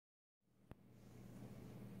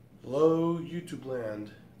Hello YouTube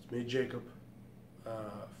land, it's me Jacob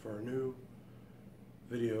for a new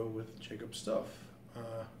video with Jacob Stuff.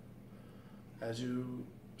 As you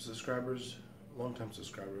subscribers, longtime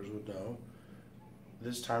subscribers would know,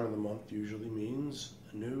 this time of the month usually means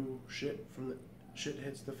a new shit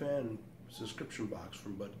hits the fan subscription box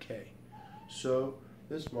from budk. So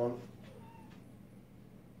this month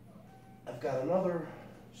I've got another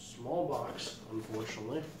small box,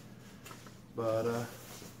 unfortunately, but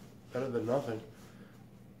better than nothing,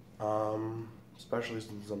 especially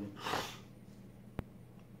since I'm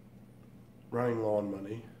running low on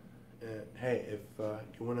money. Hey, if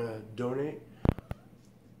you want to donate,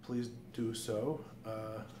 please do so.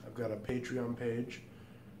 I've got a Patreon page,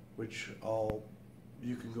 which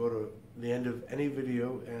you can go to the end of any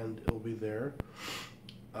video and it'll be there.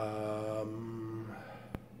 I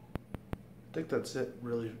think that's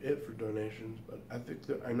really it for donations, but I think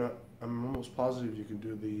that I'm almost positive you can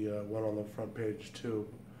do the one on the front page too,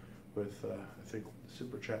 with I think the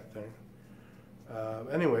super chat thing.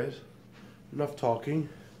 Anyways, enough talking.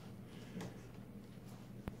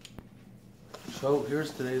 So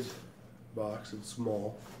here's today's box. It's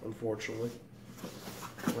small, unfortunately,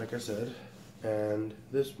 like I said, and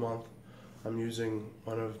this month I'm using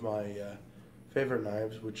one of my favorite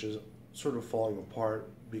knives, which is sort of falling apart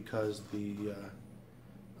because the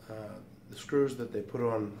screws that they put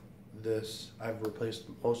on this, I've replaced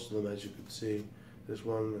most of them, as you can see. This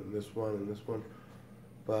one and this one and this one,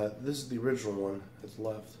 but this is the original one that's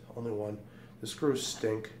left, only one. The screws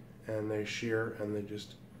stink and they shear and they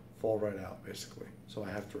just fall right out basically, so I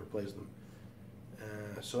have to replace them.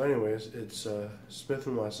 So anyways, it's Smith &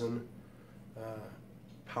 Wesson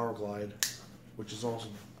Power Glide, which is also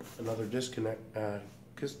another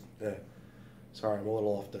sorry, I'm a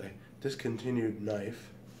little off today. Discontinued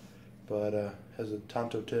knife, but has a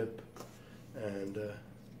tanto tip, and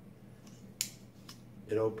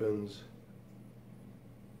it opens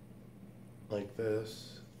like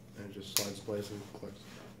this, and it just slides in place and clicks.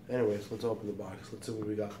 Anyways, let's open the box. Let's see what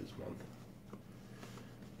we got this month.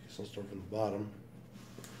 Guess I'll start from the bottom.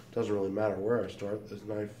 Doesn't really matter where I start. This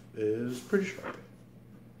knife is pretty sharp.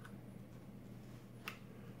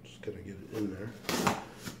 Just gotta get it in there.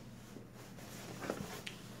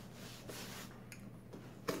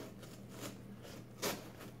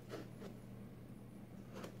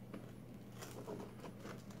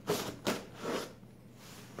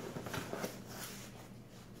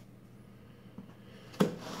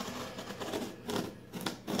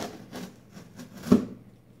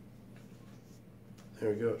 There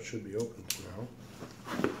we go, it should be open now.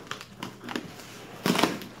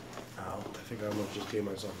 Ow, I think I almost just gave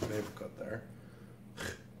myself a paper cut there.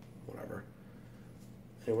 Whatever.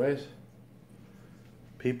 Anyways,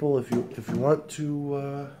 people, if you want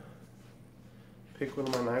to pick one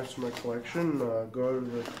of my knives from my collection, go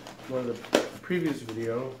to one of the previous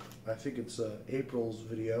video. I think it's April's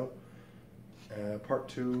video. Part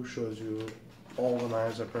 2 shows you all the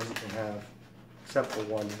knives I presently have, except for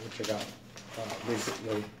one, which I got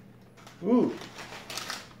recently. Ooh!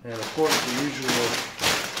 And of course the usual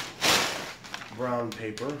brown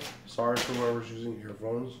paper. Sorry for whoever's using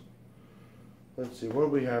earphones. Let's see, what do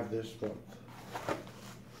we have this month?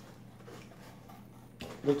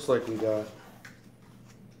 Looks like we got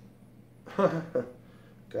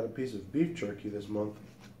got a piece of beef jerky this month.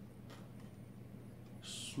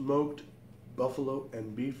 Smoked buffalo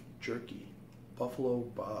and beef jerky. Buffalo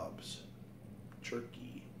Bob's jerky.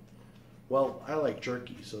 Well, I like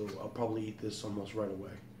jerky, so I'll probably eat this almost right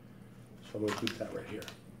away. So I'm going to keep that right here.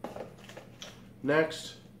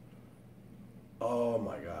 Next, oh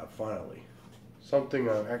my god, finally. Something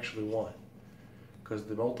I actually want. Because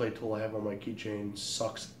the multi-tool I have on my keychain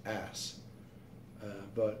sucks ass.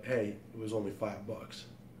 But hey, it was only $5.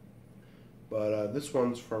 But this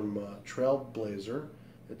one's from Trailblazer.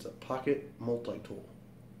 It's a pocket multi-tool.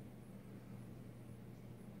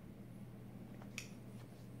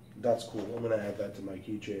 That's cool. I'm going to add that to my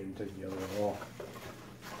keychain and take the other one off.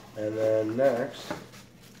 And then next,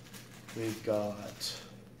 we've got,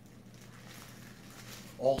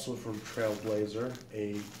 also from Trailblazer,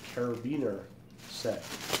 a carabiner set.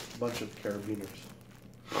 A bunch of carabiners.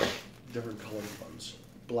 Different colored ones.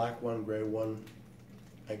 Black one, gray one,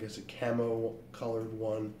 I guess a camo colored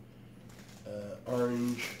one,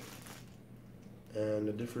 orange, and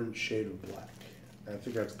a different shade of black. I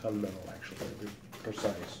think that's gunmetal, actually, to be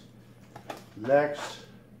precise. Next,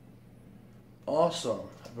 awesome.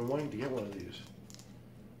 I've been wanting to get one of these.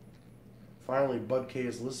 Finally, budk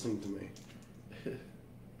is listening to me.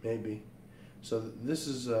 Maybe. So this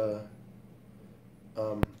is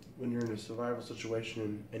when you're in a survival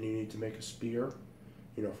situation and you need to make a spear,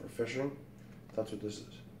 you know, for fishing. That's what this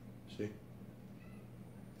is. See?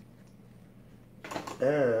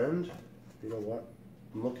 And you know what?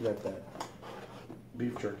 I'm looking at that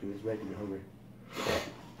beef jerky. It's making me hungry.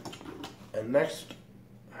 And next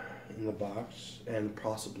in the box, and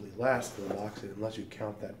possibly last in the box, unless you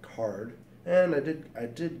count that card. And I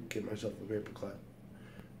did get myself a paper clip.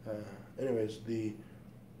 Anyways, the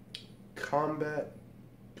Combat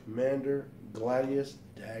Commander Gladius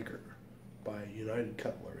Dagger by United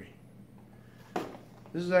Cutlery.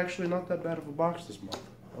 This is actually not that bad of a box this month.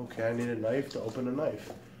 Okay, I need a knife to open a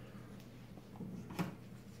knife.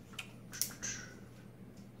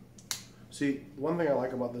 See, one thing I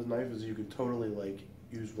like about this knife is you can totally like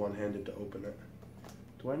use one-handed to open it.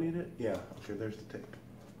 Do I need it? Yeah, okay, there's the tape.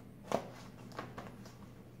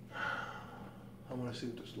 I want to see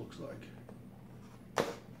what this looks like.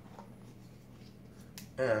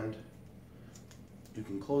 And you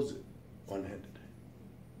can close it one-handed,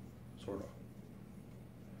 sort of.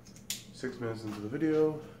 6 minutes into the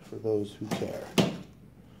video for those who care.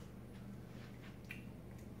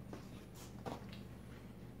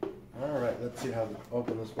 Alright, let's see how to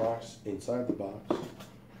open this box inside the box.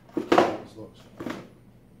 How this looks.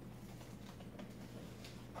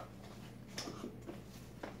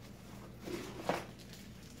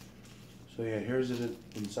 So yeah, here's it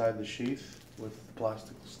inside the sheath with the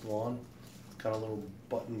plastic still on. It's got a little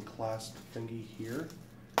button clasp thingy here,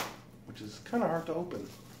 which is kind of hard to open,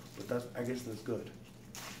 but I guess that's good.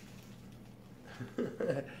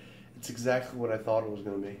 It's exactly what I thought it was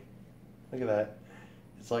going to be. Look at that.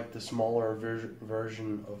 It's like the smaller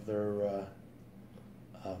version of their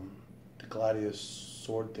the Gladius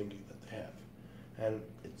sword thingy that they have, and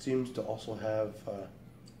it seems to also have.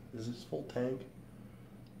 Is this full tank?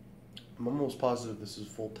 I'm almost positive this is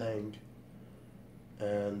full tank,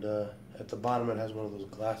 and at the bottom it has one of those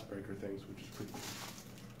glass breaker things, which is pretty cool.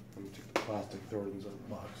 Let me take the plastic, throw it inside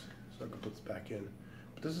the box so I can put this back in.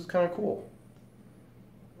 But this is kind of cool.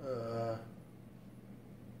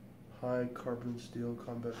 High carbon steel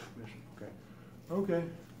combat mission. Okay,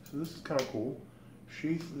 so this is kind of cool.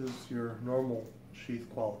 Sheath is your normal sheath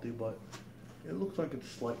quality, but it looks like it's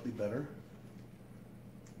slightly better.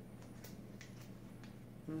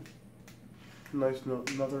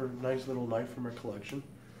 Another nice little knife from our collection.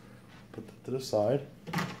 Put that to the side.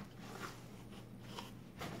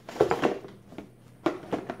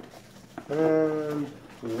 And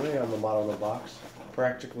way on the bottom of the box,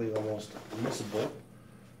 practically almost missable,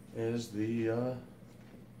 is the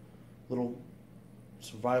little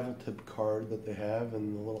survival tip card that they have,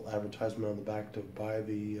 and the little advertisement on the back to buy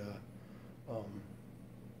the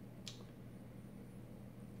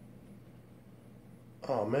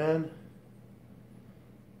oh man,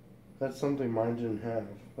 that's something mine didn't have.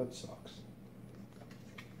 That sucks.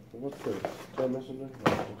 What's this? Did I miss something?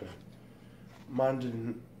 No, okay. Mine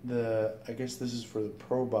didn't. I guess this is for the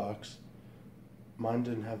Pro box. Mine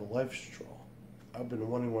didn't have a life straw. I've been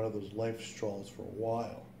wanting one of those life straws for a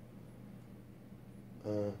while.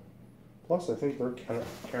 Plus, I think their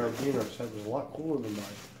carabiner set was a lot cooler than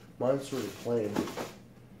mine. Mine's sort of plain.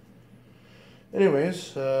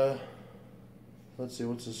 Anyways, let's see,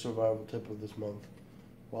 what's the survival tip of this month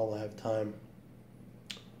while I have time?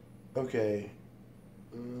 Okay.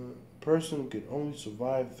 Person can only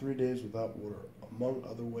survive 3 days without water. Among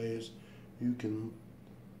other ways, you can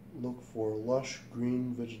look for lush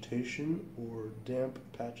green vegetation or damp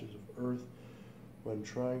patches of earth when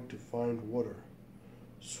trying to find water.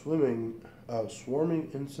 Swarming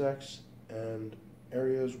insects and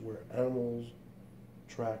areas where animals'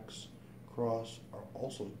 tracks cross are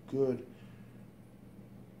also good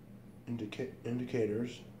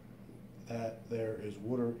indicators that there is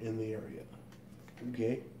water in the area.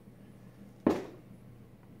 Okay.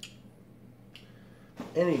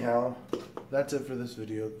 Anyhow, that's it for this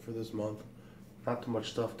video for this month. Not too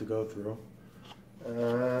much stuff to go through.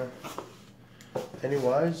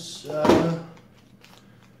 Anyways,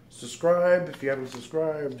 subscribe if you haven't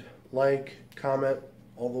subscribed. Like, comment,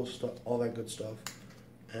 all that good stuff.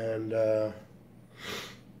 And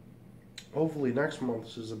hopefully next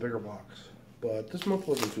month's is a bigger box. But this month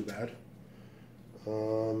wasn't too bad.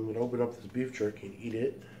 I'm gonna open up this beef jerky and eat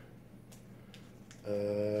it.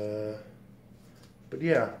 But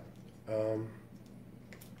yeah,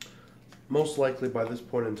 most likely by this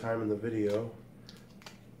point in time in the video,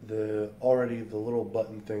 the little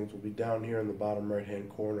button things will be down here in the bottom right hand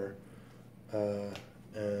corner, and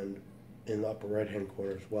in the upper right hand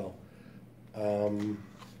corner as well.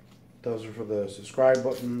 Those are for the subscribe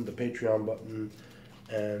button, the Patreon button,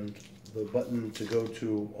 and the button to go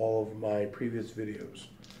to all of my previous videos.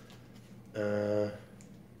 The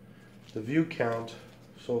view count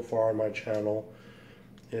so far on my channel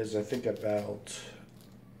is I think it's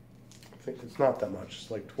not that much.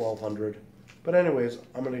 It's like 1,200. But anyways,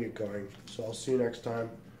 I'm gonna get going. So I'll see you next time.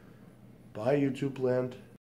 Bye, YouTube land.